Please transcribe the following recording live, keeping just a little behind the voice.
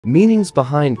Meanings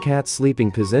behind cat sleeping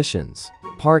positions.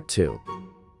 Part 2.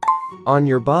 On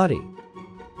your body.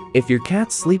 If your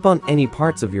cats sleep on any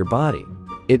parts of your body,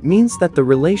 it means that the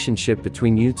relationship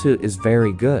between you two is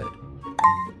very good.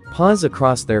 Paws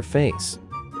across their face.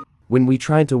 When we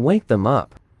try to wake them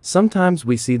up, sometimes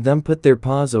we see them put their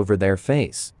paws over their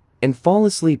face and fall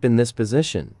asleep in this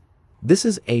position. This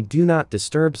is a do not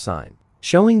disturb sign,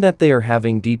 showing that they are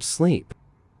having deep sleep.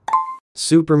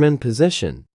 Superman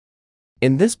position.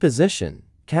 In this position,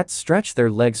 cats stretch their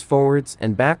legs forwards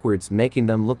and backwards, making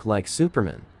them look like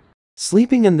Superman.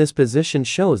 Sleeping in this position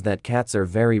shows that cats are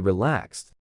very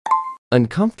relaxed.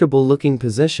 Uncomfortable looking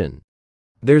position.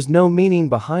 There's no meaning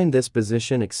behind this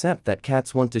position except that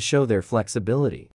cats want to show their flexibility.